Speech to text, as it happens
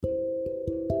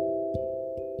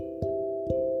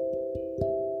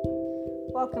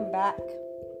Welcome back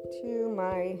to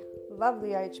my lovely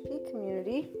IHP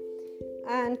community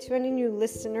and to any new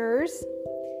listeners.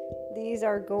 These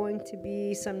are going to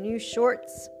be some new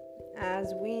shorts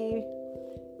as we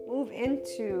move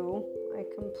into a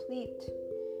complete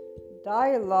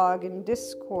dialogue and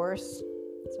discourse.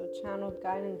 So channeled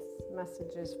guidance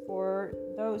messages for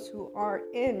those who are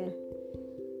in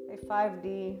a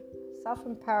 5D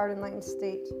self-empowered enlightened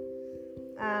state.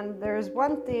 And there's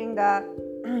one thing that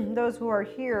those who are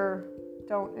here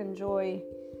don't enjoy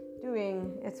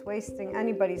doing. It's wasting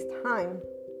anybody's time,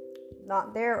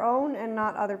 not their own and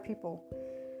not other people.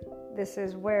 This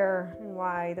is where and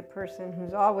why the person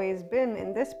who's always been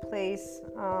in this place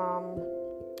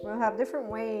will have different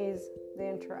ways they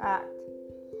interact.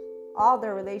 All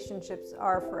their relationships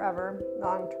are forever,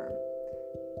 long-term.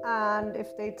 And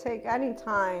if they take any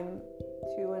time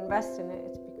to invest in it,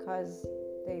 it's because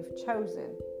they've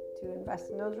chosen to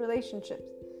invest in those relationships.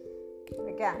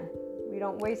 Again, we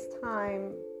don't waste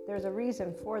time. There's a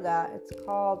reason for that. It's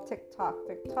called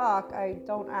TikTok. I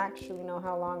don't actually know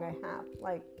how long I have.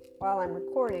 Like, while I'm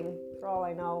recording, for all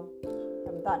I know,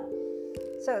 I'm done.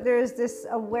 So there's this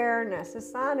awareness.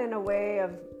 It's not in a way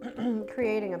of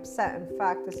creating upset. In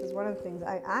fact, this is one of the things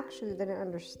I actually didn't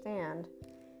understand.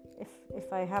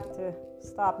 If I have to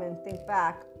stop and think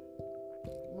back,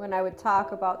 when I would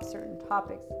talk about certain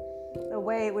topics, the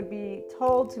way it would be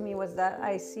told to me was that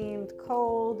I seemed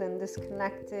cold and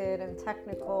disconnected and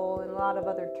technical and a lot of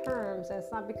other terms. And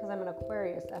it's not because I'm an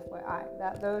Aquarius, FYI.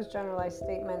 That those generalized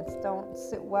statements don't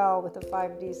sit well with a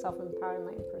 5D self-empowered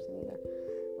enlightened person either.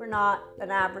 We're not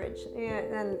an average.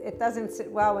 And it doesn't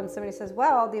sit well when somebody says,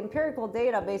 well, the empirical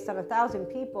data based on 1,000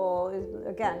 people is,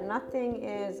 again, nothing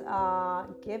is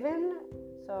given.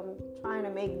 So I'm trying to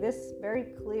make this very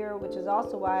clear, which is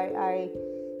also why I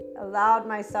allowed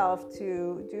myself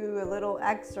to do a little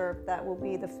excerpt that will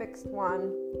be the fixed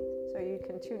one. So you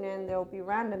can tune in. There will be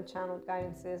random channeled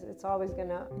guidances. It's always going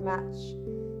to match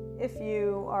if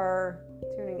you are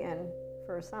tuning in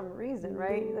for some reason,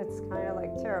 right? It's kind of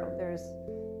like tarot. There's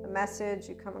a message,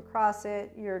 you come across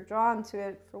it, you're drawn to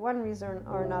it for one reason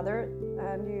or another,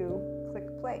 and you click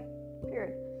play,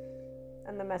 period.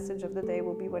 And the message of the day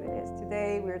will be what it is.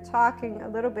 Today we're talking a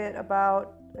little bit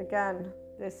about, again,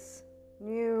 this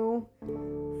new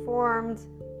formed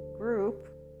group.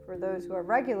 For those who are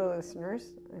regular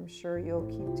listeners, I'm sure you'll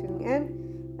keep tuning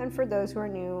in. And for those who are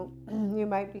new, you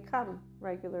might become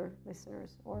regular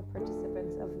listeners or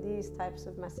participants of these types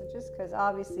of messages, because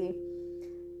obviously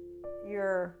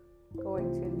you're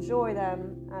going to enjoy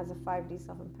them as a 5D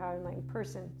self-empowered enlightened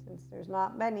person, since there's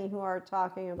not many who are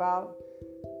talking about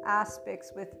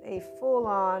aspects with a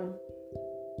full-on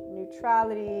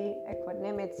neutrality,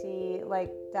 equanimity,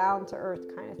 like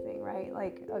down-to-earth kind of thing, right?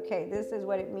 Like, okay, this is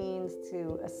what it means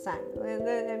to ascend.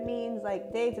 It means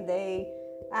like day-to-day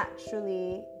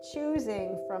actually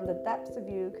choosing from the depths of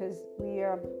you, because we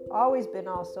have always been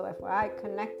also, FYI,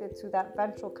 connected to that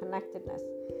ventral connectedness.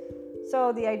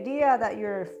 So the idea that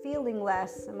you're feeling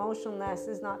less, emotionless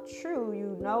is not true.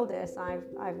 You know this.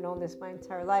 I've known this my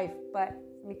entire life. But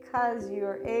because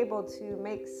you're able to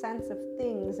make sense of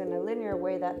things in a linear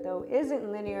way that, though,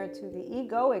 isn't linear to the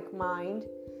egoic mind,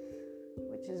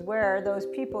 which is where those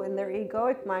people in their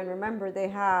egoic mind, remember, they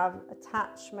have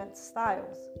attachment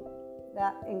styles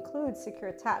that include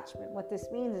secure attachment. What this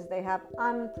means is they have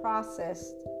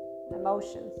unprocessed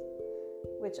emotions,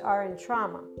 which are in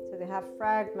trauma. So they have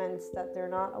fragments that they're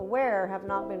not aware, have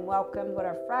not been welcomed. What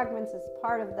are fragments is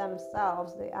part of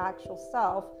themselves, the actual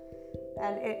self,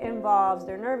 and it involves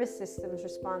their nervous system's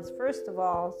response first of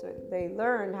all. So they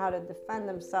learn how to defend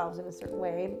themselves in a certain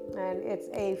way, and it's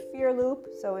a fear loop,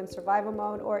 so in survival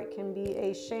mode, or it can be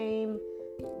a shame,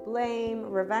 blame,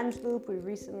 revenge loop. We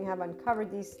recently have uncovered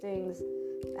these things,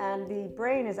 and the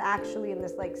brain is actually in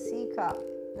this like C cup.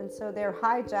 And so they're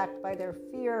hijacked by their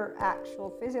fear, actual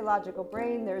physiological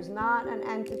brain. There's not an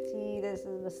entity. This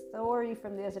is the story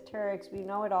from the esoterics. We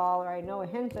know it all, or I know a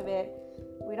hint of it.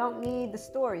 We don't need the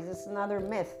stories. This is another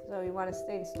myth. So you want to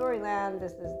stay in storyland.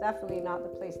 This is definitely not the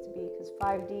place to be, because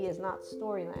 5D is not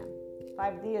storyland.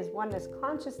 5D is oneness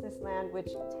consciousness land, which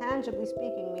tangibly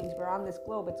speaking means we're on this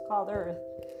globe. It's called Earth.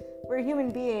 We're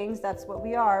human beings, that's what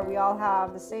we are. We all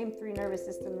have the same 3 nervous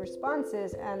system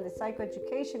responses, and the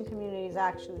psychoeducation community is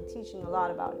actually teaching a lot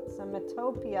about it. So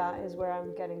Metopia is where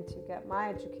I'm getting to get my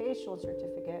educational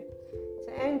certificate,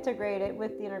 to integrate it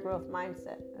with the inner growth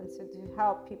mindset, and so to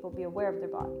help people be aware of their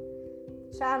body.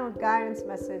 Channeled guidance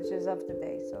messages of the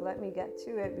day. So let me get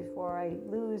to it before I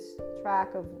lose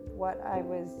track of what I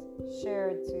was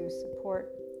shared to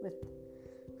support with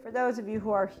for those of you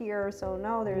who are here, so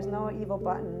no, there's no evil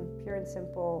button, pure and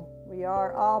simple. We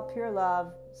are all pure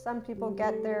love. Some people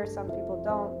get there, some people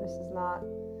don't. This is not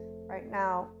right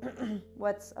now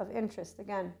what's of interest.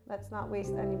 Again, let's not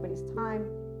waste anybody's time.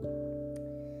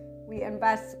 We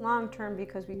invest long term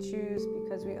because we choose,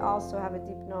 because we also have a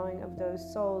deep knowing of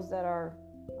those souls that are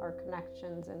our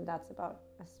connections, and that's about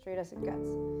as straight as it gets.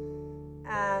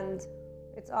 And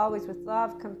it's always with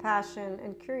love, compassion,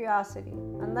 and curiosity.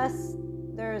 Unless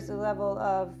there's a level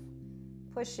of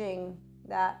pushing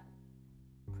that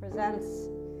presents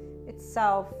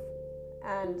itself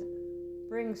and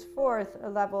brings forth a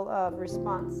level of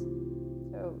response.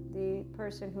 So the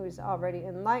person who is already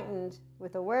enlightened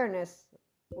with awareness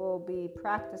will be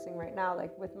practicing right now.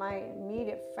 Like with my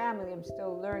immediate family, I'm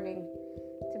still learning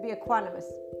to be equanimous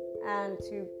and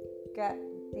to get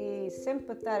the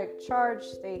sympathetic charge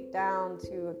state down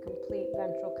to a complete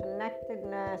ventral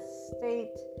connectedness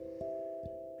state,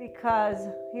 because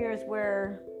here's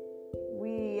where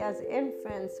we as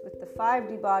infants with the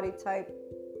 5D body type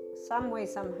some way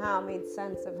somehow made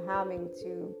sense of having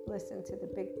to listen to the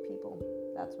big people.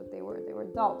 That's what they were. They were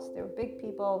adults. They were big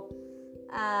people,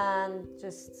 and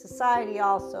just society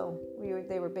also.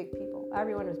 They were big people.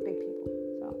 Everyone was big people.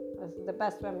 So that's the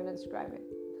best way I'm going to describe it.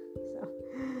 So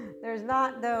there's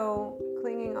not, though,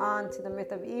 clinging on to the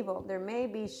myth of evil. There may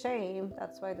be shame.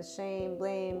 That's why the shame,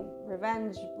 blame,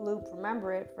 revenge loop.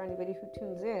 Remember it for anybody who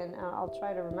tunes in. I'll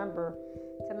try to remember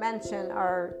to mention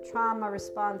our trauma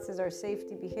responses, our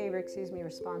safety behavior,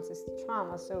 responses to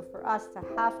trauma. So for us to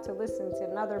have to listen to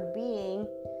another being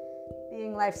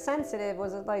life sensitive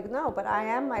was like, no, but I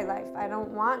am my life. I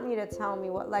don't want you to tell me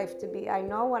what life to be. I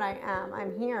know what I am.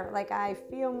 I'm here. Like, I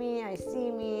feel me, I see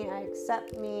me, I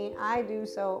accept me. I do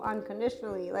so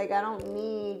unconditionally. Like, I don't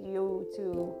need you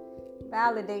to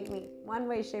validate me one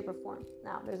way, shape, or form.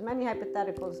 Now, there's many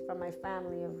hypotheticals from my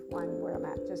family of one where I'm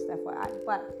at, just FYI,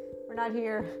 but we're not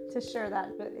here to share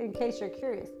that. But in case you're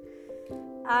curious,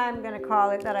 I'm going to call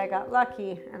it that I got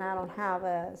lucky, and I don't have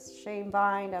a shame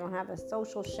bind. I don't have a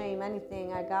social shame,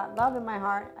 anything. I got love in my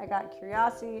heart. I got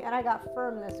curiosity, and I got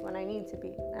firmness when I need to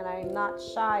be, and I'm not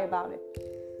shy about it.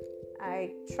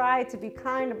 I try to be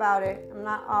kind about it. I'm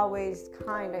not always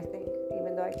kind, I think,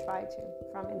 even though I try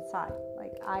to from inside.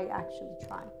 Like, I actually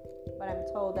try, but I'm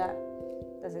told that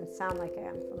doesn't sound like I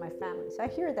am from my family. So I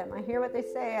hear them. I hear what they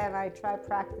say, and I try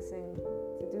practicing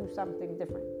to do something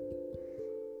different.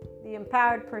 The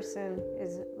empowered person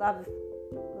is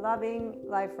loving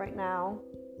life right now.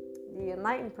 The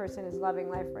enlightened person is loving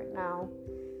life right now.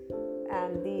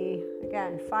 And the,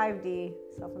 again, 5D,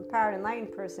 self-empowered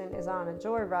enlightened person is on a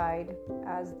joyride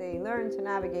as they learn to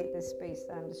navigate this space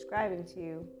that I'm describing to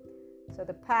you. So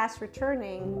the past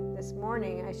returning, this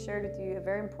morning, I shared with you a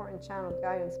very important channel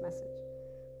guidance message,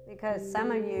 because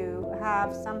some of you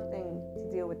have something to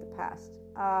deal with the past.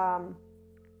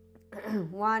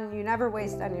 One, you never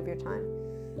waste any of your time.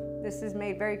 This is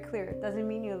made very clear. It doesn't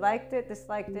mean you liked it,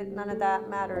 disliked it. None of that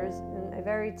matters in a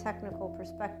very technical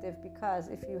perspective, because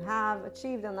if you have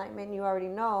achieved enlightenment, you already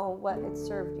know what it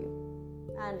served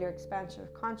you and your expansion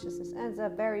of consciousness. And it's a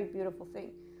very beautiful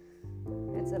thing.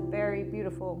 It's a very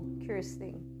beautiful, curious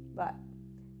thing. But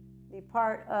the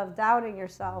part of doubting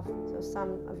yourself, so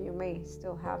some of you may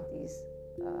still have these,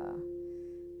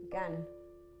 again,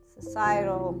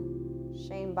 societal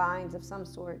shame binds of some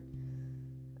sort.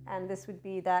 And this would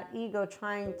be that ego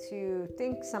trying to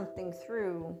think something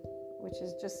through, which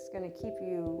is just going to keep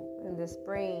you in this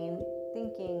brain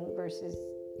thinking versus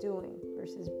doing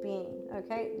versus being.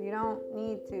 Okay? You don't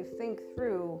need to think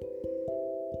through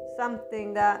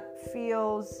something that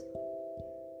feels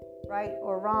right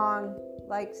or wrong,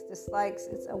 likes, dislikes.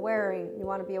 It's awareing. You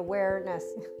want to be awareness.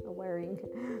 Awareing.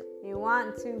 You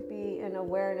want to be an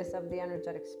awareness of the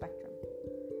energetic spectrum.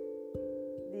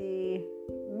 The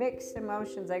mixed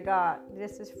emotions I got,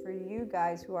 this is for you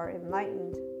guys who are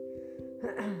enlightened,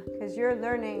 because you're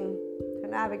learning to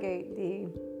navigate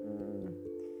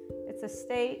it's a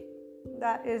state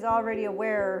that is already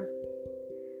aware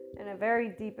in a very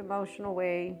deep emotional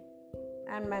way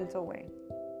and mental way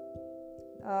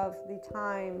of the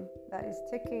time that is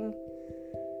ticking.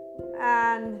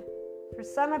 And for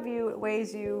some of you, it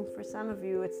weighs you. For some of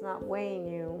you, it's not weighing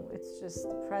you. It's just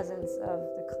the presence of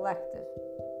the collective.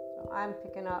 So I'm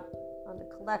picking up on the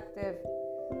collective,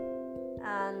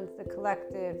 and the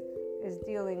collective is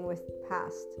dealing with the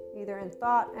past, either in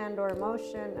thought and or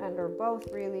emotion and or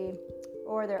both, really,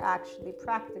 or they're actually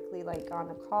practically like on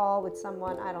a call with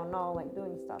someone, I don't know, like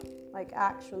doing stuff, like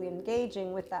actually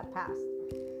engaging with that past.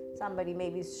 Somebody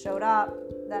maybe showed up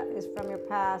that is from your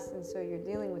past, and so you're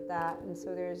dealing with that. And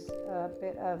so there's a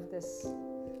bit of this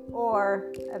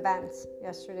or events.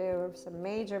 Yesterday there were some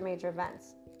major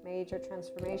events, major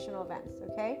transformational events,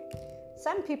 okay?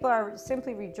 Some people are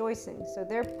simply rejoicing. So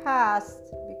their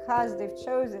past, because they've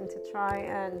chosen to try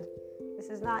and, this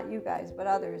is not you guys, but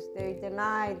others, they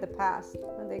denied the past.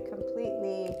 And they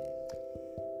completely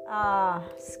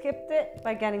skipped it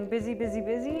by getting busy.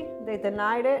 They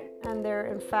denied it, and they're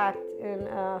in fact in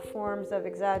forms of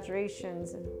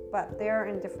exaggerations, but they're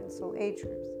in different soul age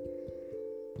groups.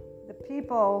 The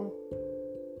people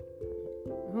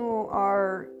who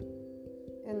are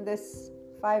in this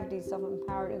 5D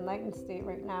self-empowered enlightened state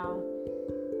right now,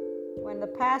 when the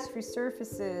past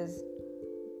resurfaces,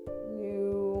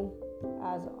 you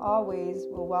as always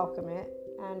will welcome it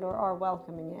and or are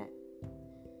welcoming it.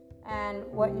 And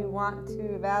what you want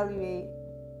to evaluate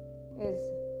is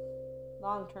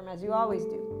long-term, as you always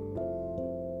do.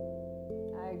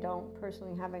 I don't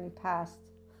personally have any past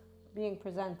being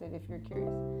presented, if you're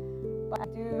curious, but I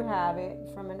do have it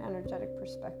from an energetic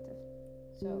perspective.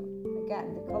 So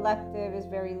again, the collective is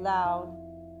very loud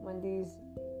when these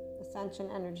ascension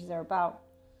energies are about.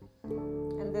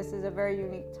 And this is a very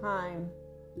unique time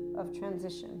of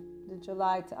transition, the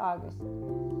July to August.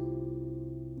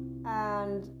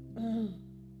 And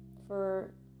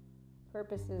for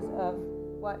purposes of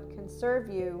what can serve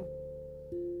you,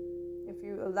 if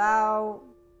you allow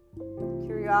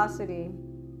curiosity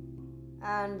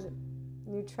and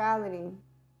neutrality,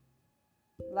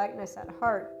 lightness at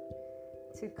heart,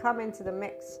 to come into the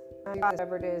mix, and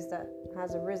whatever it is that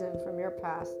has arisen from your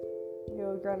past,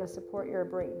 you're going to support your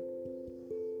brain.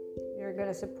 You're going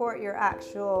to support your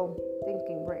actual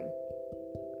thinking brain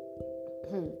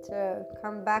to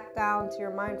come back down to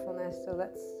your mindfulness. So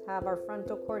let's have our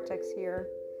frontal cortex here.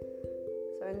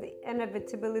 So in the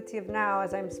inevitability of now,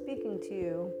 as I'm speaking to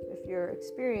you, if you're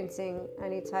experiencing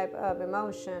any type of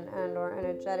emotion and or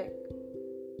energetic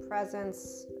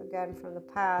presence, again from the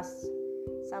past,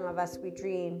 some of us, we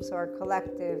dream. So our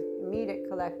collective, immediate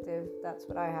collective, that's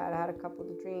what I had. I had a couple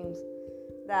of dreams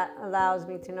that allows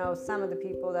me to know some of the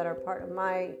people that are part of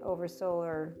my oversoul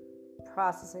are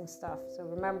processing stuff. So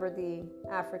remember the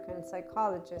African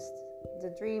psychologist,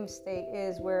 the dream state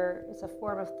is where it's a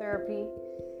form of therapy.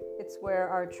 It's where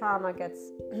our trauma gets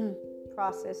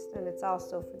processed, and it's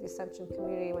also for the ascension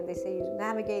community when they say you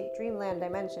navigate dreamland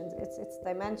dimensions. It's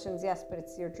dimensions, yes, but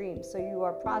it's your dreams. So you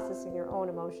are processing your own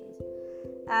emotions.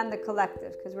 And the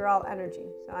collective, because we're all energy.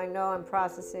 So I know I'm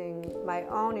processing my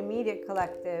own immediate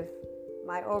collective,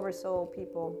 my oversoul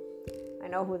people. I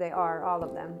know who they are, all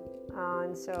of them.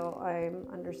 And so I'm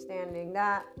understanding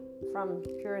that from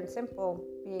pure and simple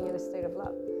being in a state of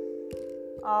love.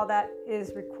 All that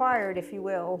is required, if you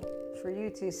will, for you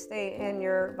to stay in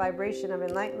your vibration of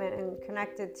enlightenment and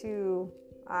connected to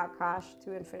Akash,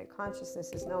 to infinite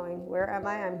consciousness, is knowing, where am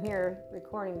I? I'm here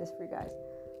recording this for you guys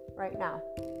right now.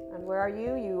 And where are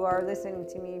you? You are listening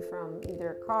to me from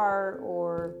either a car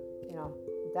or,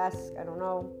 desk, I don't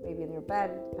know, maybe in your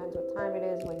bed, depends what time it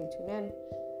is when you tune in.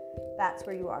 That's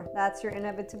where you are. That's your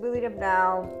inevitability of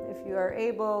now. If you are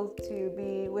able to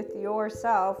be with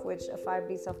yourself, which a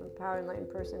 5D self-empowered enlightened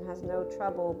person has no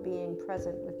trouble being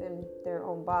present within their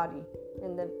own body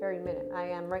in the very minute. I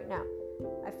am right now.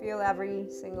 I feel every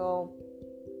single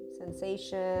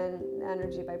sensation,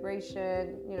 energy,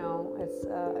 vibration. It's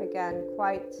again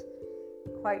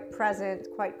quite present,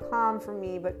 quite calm for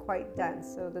me, but quite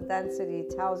dense. So the density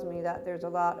tells me that there's a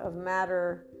lot of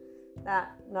matter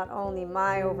that not only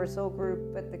my oversoul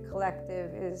group, but the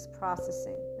collective is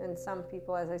processing. And some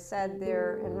people, as I said,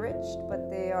 they're enriched, but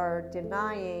they are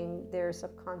denying their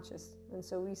subconscious. And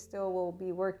so we still will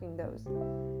be working those,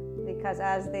 because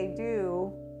as they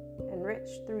do enrich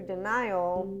through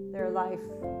denial their life,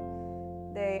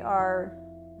 they are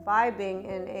vibing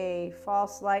in a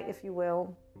false light, if you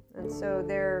will. And so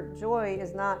their joy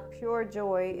is not pure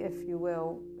joy, if you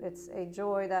will. It's a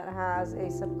joy that has a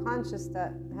subconscious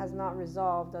that has not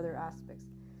resolved other aspects.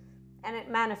 And it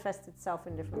manifests itself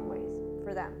in different ways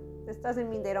for them. This doesn't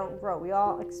mean they don't grow. We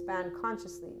all expand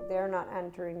consciously. They're not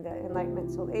entering the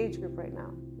enlightenment soul age group right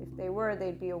now. If they were,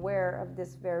 they'd be aware of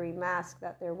this very mask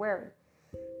that they're wearing.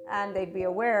 And they'd be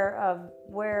aware of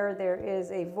where there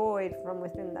is a void from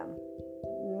within them,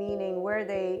 meaning where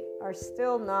they are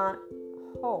still not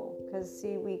whole. Because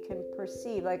see, we can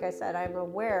perceive, like I said, I'm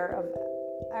aware of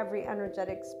every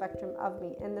energetic spectrum of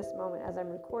me in this moment as I'm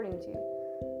recording to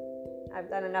you. I've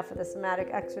done enough of the somatic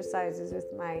exercises with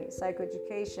my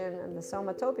psychoeducation and the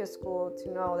Somatopia school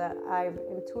to know that I've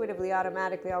intuitively,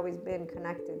 automatically always been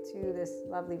connected to this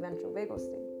lovely ventral vagal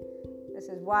state. This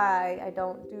is why I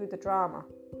don't do the drama,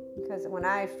 because when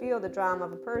I feel the drama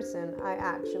of a person, I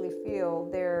actually feel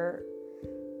their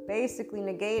basically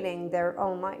negating their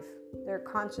own life, their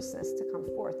consciousness to come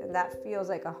forth. And that feels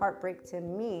like a heartbreak to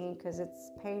me because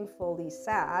it's painfully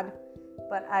sad,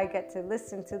 but I get to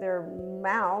listen to their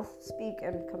mouth speak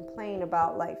and complain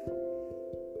about life.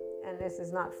 And this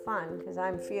is not fun because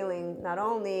I'm feeling not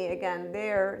only, again,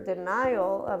 their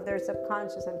denial of their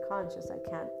subconscious and conscious. I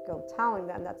can't go telling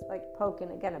them. That's like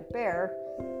poking, again, a bear.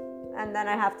 And then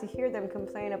I have to hear them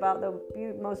complain about the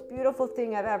most beautiful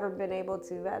thing I've ever been able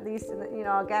to, at least,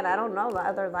 again, I don't know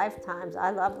other lifetimes.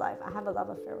 I love life. I have a love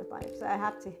affair with life. So I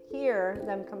have to hear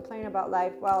them complain about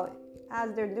life. Well,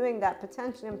 as they're doing that,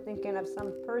 potentially I'm thinking of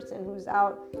some person who's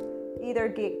out either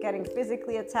getting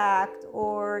physically attacked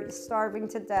or starving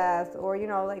to death, or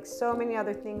like so many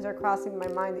other things are crossing my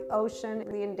mind. The ocean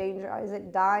really in danger. Is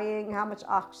it dying? How much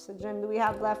oxygen do we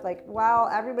have left? Like, wow,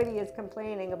 everybody is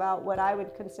complaining about what I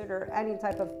would consider any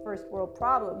type of first world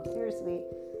problem, seriously,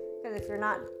 because if you're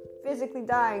not physically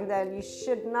dying, then you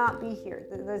should not be here.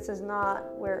 This is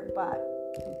not where, but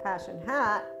Compassion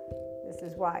Hat, this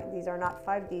is why. These are not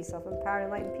 5D self-empowered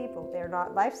enlightened people. They're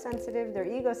not life sensitive, they're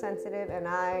ego sensitive, and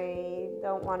I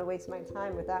don't want to waste my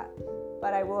time with that.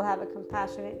 But I will have a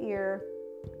compassionate ear.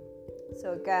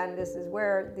 So again, this is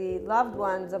where the loved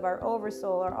ones of our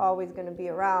oversoul are always going to be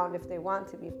around if they want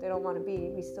to be. If they don't want to be,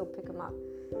 we still pick them up.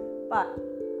 But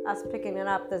us picking it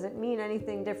up doesn't mean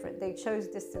anything different. They chose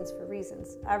distance for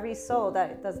reasons. Every soul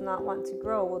that does not want to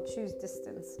grow will choose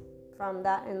distance from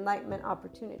that enlightenment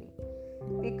opportunity.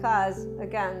 Because,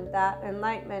 again, that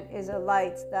enlightenment is a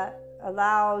light that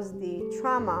allows the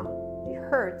trauma, the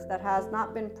hurt that has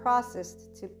not been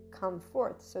processed to come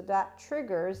forth. So that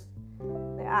triggers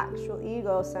the actual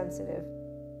ego sensitive.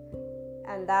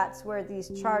 And that's where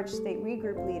these charged state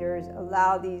regroup leaders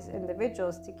allow these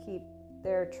individuals to keep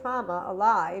their trauma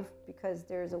alive, because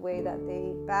there's a way that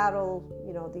they battle,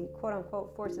 the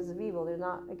quote-unquote forces of evil. They're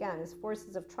not, again, it's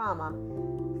forces of trauma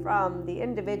from the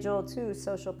individual to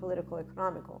social, political,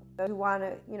 economical. If you want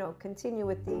to, continue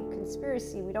with the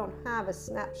conspiracy, we don't have a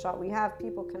snapshot. We have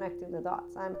people connecting the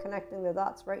dots. I'm connecting the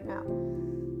dots right now.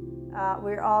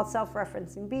 We're all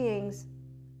self-referencing beings.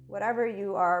 Whatever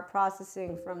you are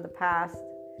processing from the past,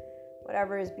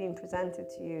 whatever is being presented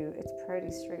to you, it's pretty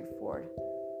straightforward.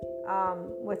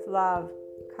 With love,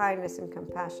 kindness, and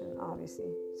compassion,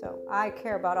 obviously. So I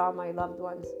care about all my loved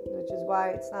ones, which is why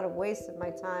it's not a waste of my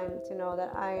time to know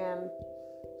that I am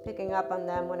picking up on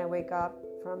them when I wake up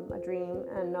from a dream,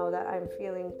 and know that I'm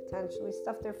feeling potentially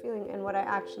stuff they're feeling. And what I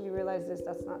actually realize is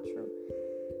that's not true.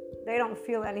 They don't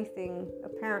feel anything,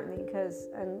 apparently, because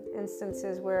in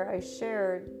instances where I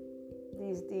shared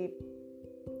these deep,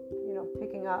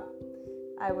 picking up,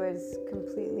 I was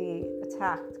completely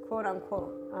attacked, quote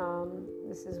unquote.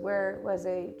 This is where it was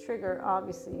a trigger,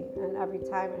 obviously, and every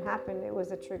time it happened, it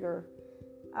was a trigger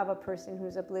of a person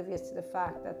who's oblivious to the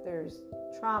fact that there's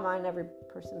trauma in every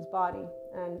person's body,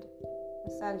 and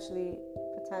essentially,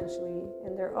 potentially,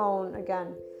 in their own,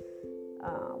 again,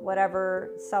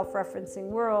 whatever self-referencing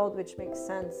world, which makes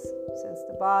sense since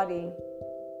the body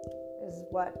is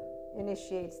what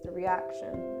initiates the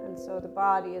reaction, and so the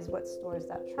body is what stores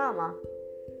that trauma.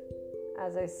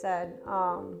 As I said,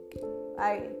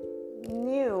 I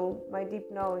knew, my deep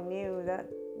knowing knew that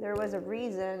there was a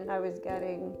reason I was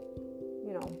getting,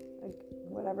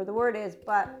 whatever the word is,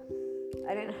 but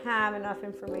I didn't have enough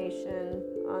information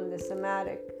on the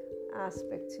somatic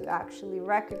aspect to actually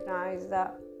recognize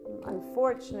that,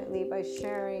 unfortunately, by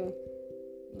sharing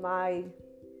my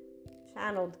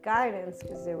channeled guidance,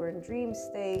 because they were in dream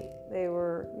state, they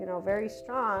were, very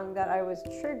strong, that I was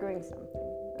triggering something.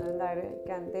 And that,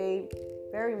 again, they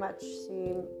very much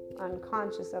seem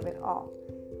unconscious of it all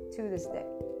to this day,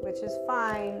 which is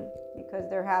fine because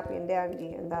they're happy and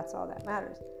dandy, and that's all that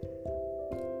matters.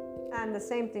 And the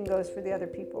same thing goes for the other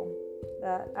people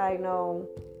that I know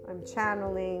I'm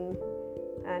channeling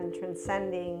and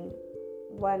transcending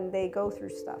when they go through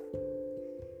stuff.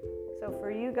 So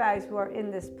for you guys who are in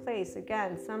this place,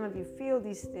 again, some of you feel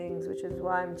these things, which is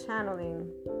why I'm channeling.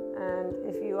 And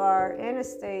if you are in a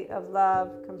state of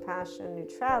love, compassion,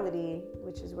 neutrality,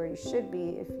 which is where you should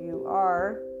be, if you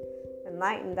are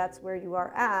enlightened, that's where you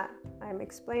are at. I'm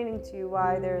explaining to you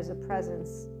why there is a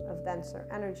presence of denser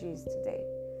energies today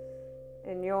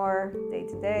in your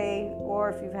day-to-day, or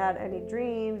if you've had any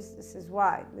dreams, this is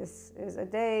why. This is a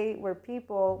day where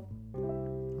people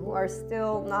who are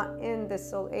still not in the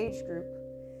soul age group,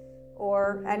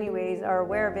 or anyways are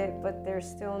aware of it, but they're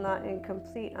still not in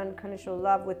complete unconditional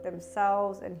love with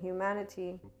themselves and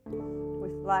humanity,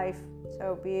 with life.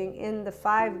 So being in the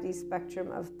 5D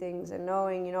spectrum of things and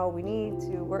knowing, we need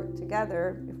to work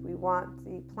together if we want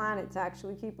the planet to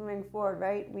actually keep moving forward,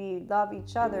 right? We love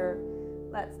each other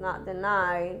let's not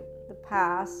deny the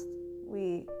past.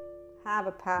 We have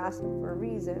a past for a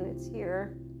reason. It's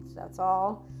here. That's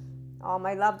all. All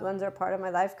my loved ones are part of my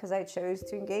life because I chose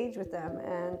to engage with them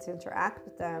and to interact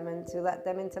with them and to let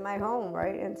them into my home,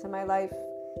 right? Into my life,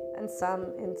 and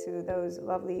some into those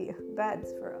lovely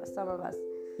beds for some of us.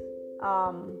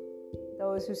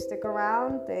 Those who stick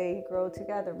around, they grow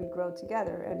together. We grow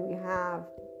together, and we have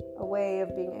a way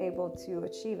of being able to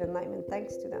achieve enlightenment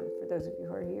thanks to them, for those of you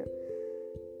who are here.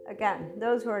 Again,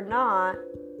 those who are not,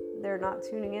 they're not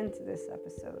tuning into this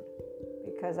episode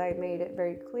because I made it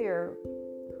very clear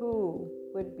who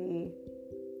would be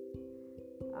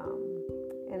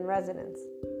in resonance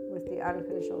with the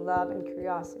unconditional love and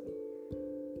curiosity.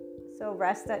 So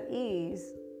rest at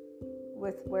ease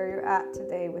with where you're at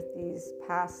today with these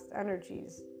past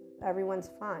energies. Everyone's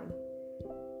fine.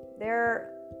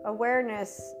 Their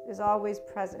awareness is always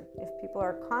present. If people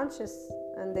are conscious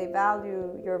and they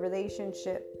value your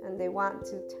relationship and they want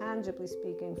to, tangibly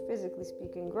speaking, physically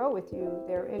speaking, grow with you,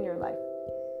 they're in your life.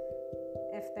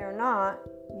 If they're not,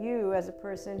 you as a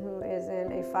person who is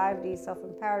in a 5D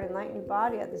self-empowered enlightened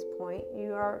body at this point,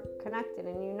 you are connected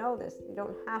and you know this. You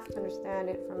don't have to understand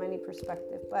it from any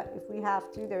perspective, but if we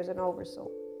have to, there's an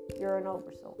oversoul. You're an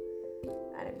oversoul.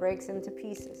 And it breaks into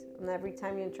pieces. And every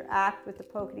time you interact with the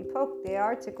pokety poke, they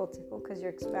are tickle because you're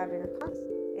expanding your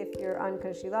consciousness. If you're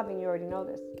unconsciously loving, you already know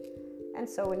this. And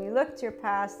so when you look to your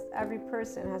past, every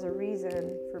person has a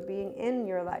reason for being in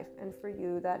your life and for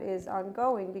you that is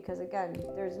ongoing, because again,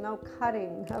 there's no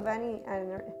cutting of any,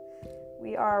 and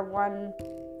we are one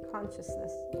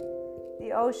consciousness.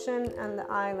 The ocean and the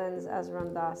islands, as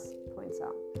Ram Dass points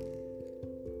out.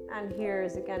 And here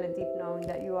is again a deep knowing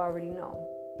that you already know.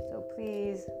 So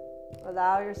please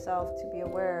allow yourself to be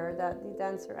aware that the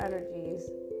denser energies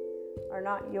are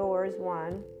not yours,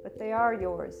 one, but they are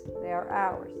yours. They are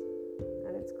ours.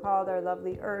 And it's called our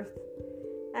lovely earth,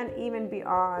 and even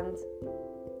beyond.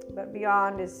 But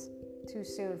beyond is too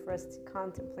soon for us to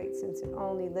contemplate, since it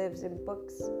only lives in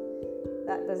books.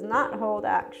 That does not hold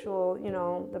actual,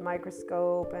 the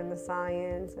microscope and the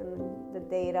science and the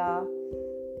data.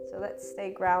 So let's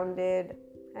stay grounded.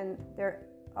 And there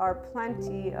are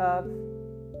plenty of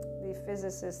the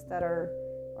physicists that are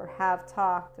or have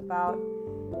talked about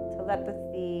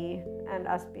telepathy and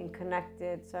us being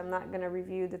connected. So I'm not going to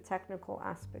review the technical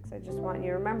aspects. I just want you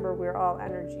to remember we're all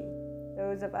energy.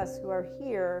 Those of us who are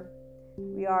here,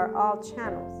 we are all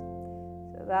channels.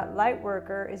 So that light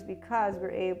worker is because we're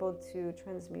able to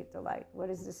transmute the light. What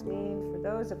does this mean? For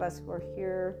those of us who are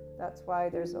here, that's why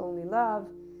there's only love,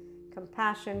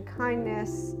 compassion,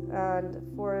 kindness, and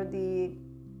for the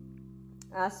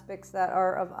aspects that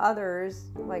are of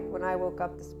others, like when I woke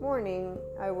up this morning,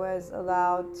 I was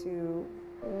allowed to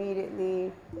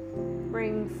immediately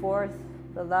bring forth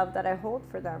the love that I hold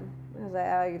for them, because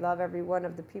I love every one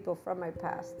of the people from my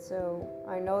past. So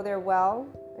I know they're well.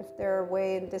 If they're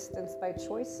away in distance by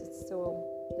choice,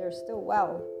 they're still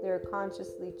well. They're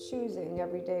consciously choosing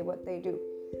every day what they do.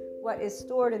 What is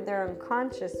stored in their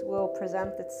unconscious will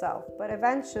present itself, but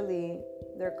eventually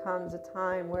there comes a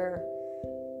time where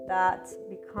that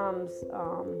becomes,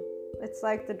 it's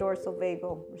like the dorsal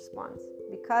vagal response.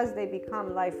 Because they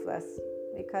become lifeless,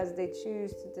 because they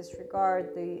choose to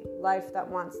disregard the life that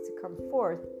wants to come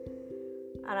forth.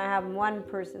 And I have one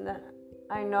person that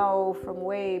I know from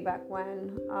way back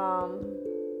when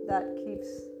that keeps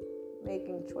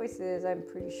making choices. I'm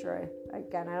pretty sure,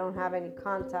 again, I don't have any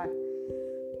contact.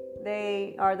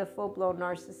 They are the full-blown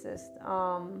narcissist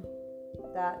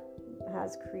that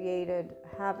has created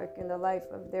havoc in the life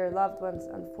of their loved ones,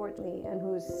 unfortunately, and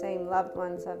whose same loved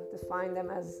ones have defined them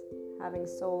as having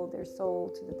sold their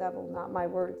soul to the devil. Not my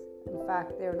words. In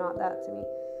fact, they're not that to me.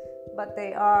 But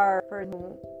they are a person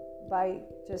who, by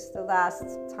just the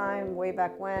last time, way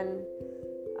back when,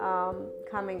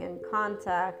 coming in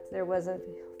contact, there wasn't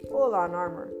full-on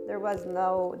armor. There wasn't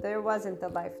the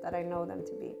life that I know them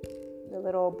to be. They were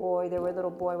a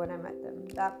little boy when I met them.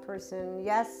 That person,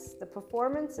 yes, the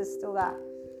performance is still that.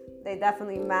 They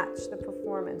definitely match the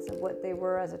performance of what they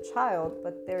were as a child,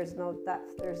 but there's no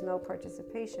depth. There's no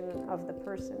participation of the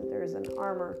person. There's an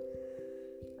armor.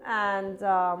 And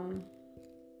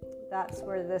that's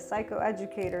where the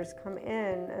psychoeducators come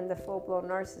in, and the full-blown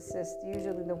narcissist,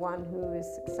 usually the one who is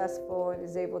successful and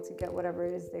is able to get whatever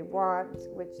it is they want,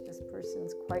 which this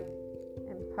person's quite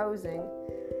imposing.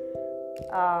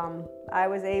 I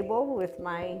was able, with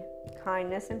my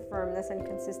kindness and firmness and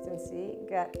consistency,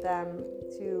 get them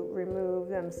to remove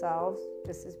themselves.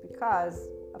 This is because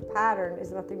a pattern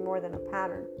is nothing more than a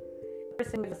pattern.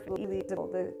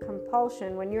 The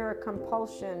compulsion, when you're a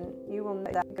compulsion, you will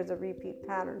know that there's a repeat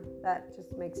pattern that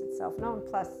just makes itself known.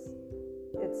 Plus,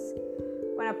 It's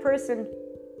when a person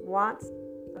wants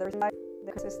others, they're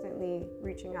consistently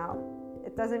reaching out.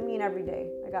 It doesn't mean every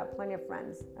day. I got plenty of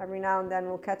friends. Every now and then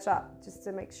we'll catch up just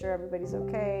to make sure everybody's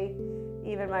okay.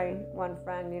 Even my one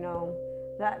friend,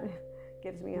 that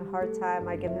gives me a hard time.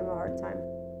 I give him a hard time.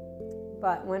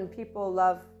 But when people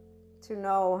love to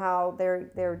know how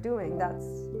they're doing, that's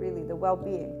really the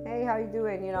well-being. Hey, how you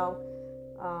doing?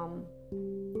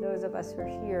 Those of us who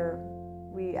are here,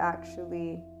 we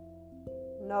actually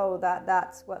know that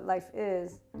that's what life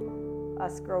is,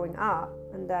 us growing up,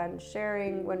 and then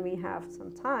sharing when we have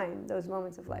some time, those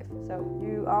moments of life. So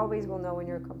you always will know when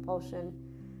you're a compulsion,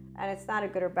 and it's not a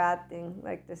good or bad thing.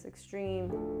 Like this extreme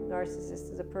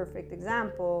narcissist is a perfect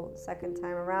example. Second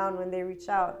time around when they reach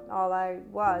out, all I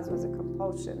was a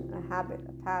compulsion, a habit,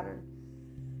 a pattern.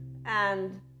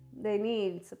 And they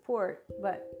need support,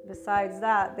 but besides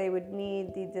that, they would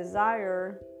need the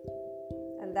desire,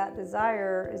 and that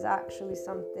desire is actually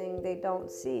something they don't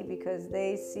see because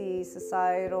they see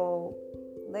societal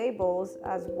labels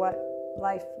as what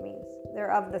life means.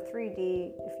 They're of the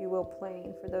 3D, if you will,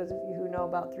 plane, for those of you who know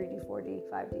about 3D, 4D,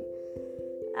 5D.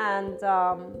 And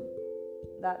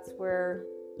that's where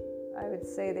I would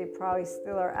say they probably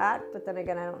still are at, but then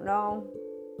again, I don't know.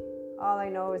 All I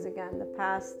know is, again, the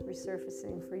past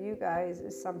resurfacing for you guys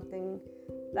is something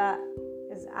that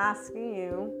is asking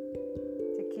you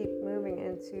to keep moving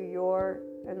into your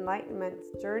enlightenment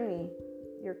journey.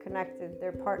 You're connected.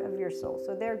 They're part of your soul.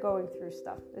 So they're going through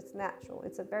stuff. It's natural.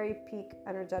 It's a very peak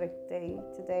energetic day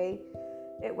today.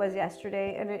 It was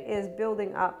yesterday, and it is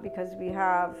building up because we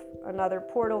have another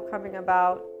portal coming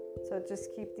about. So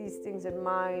just keep these things in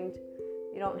mind.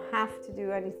 You don't have to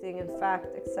do anything, in fact,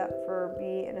 except for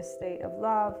be in a state of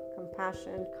love,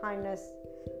 compassion, kindness,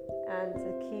 and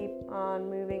to keep on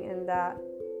moving in that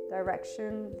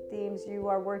direction. The themes you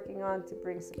are working on to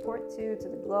bring support to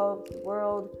the globe, to the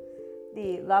world,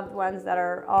 the loved ones that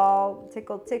are all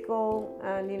tickle,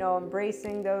 and,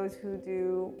 embracing those who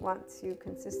do want to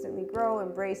consistently grow,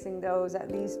 embracing those, at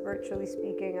least virtually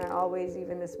speaking. I always,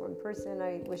 even this one person,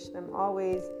 I wish them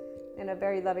always in a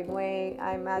very loving way.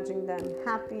 I imagine them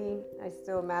happy. I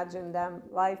still imagine them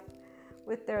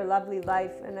with their lovely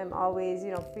life, and I'm always,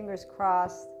 fingers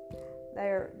crossed.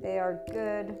 They are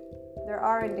good. There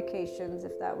are indications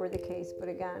if that were the case, but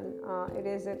again, it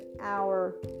isn't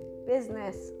our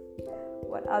business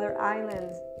what other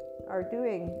islands are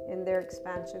doing in their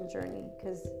expansion journey,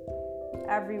 because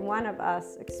every one of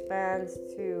us expands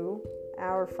to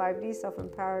our 5D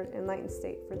self-empowered enlightened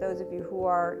state. For those of you who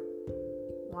are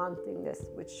wanting this,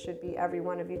 which should be every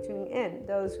one of you tuning in.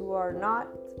 Those who are not,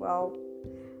 well,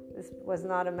 this was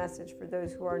not a message for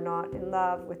those who are not in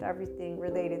love with everything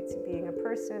related to being a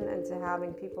person and to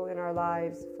having people in our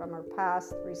lives from our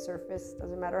past resurface.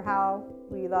 Doesn't matter how,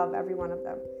 we love every one of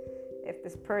them. If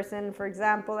this person, for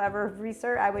example, ever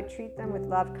research, I would treat them with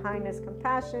love, kindness,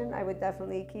 compassion. I would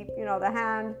definitely keep, the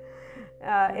hand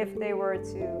if they were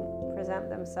to present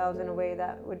themselves in a way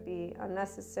that would be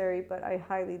unnecessary. But I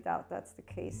highly doubt that's the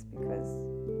case because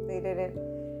they didn't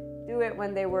do it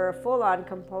when they were full-on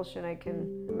compulsion. I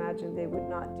can imagine they would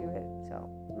not do it. So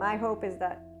my hope is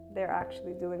that they're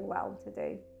actually doing well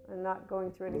today and not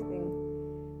going through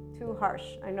anything too harsh.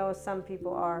 I know some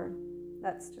people are.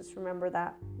 Let's just remember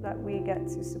that we get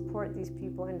to support these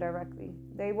people indirectly.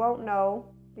 They won't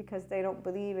know because they don't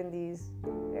believe in these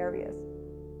areas,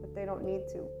 but they don't need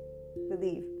to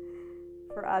believe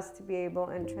for us to be able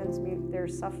and transmute their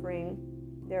suffering,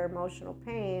 their emotional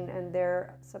pain, and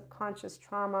their subconscious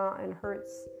trauma and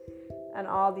hurts and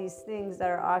all these things that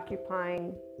are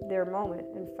occupying their moment.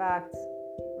 In fact,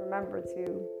 remember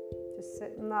to just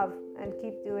sit in love and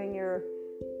keep doing your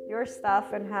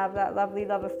stuff and have that lovely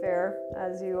love affair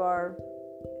as you are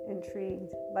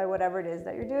intrigued by whatever it is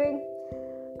that you're doing.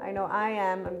 I know I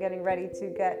am. I'm getting ready to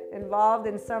get involved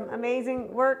in some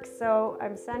amazing work, so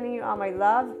I'm sending you all my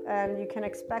love, and you can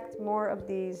expect more of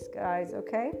these guys,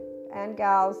 okay? And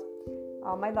gals,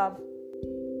 all my love.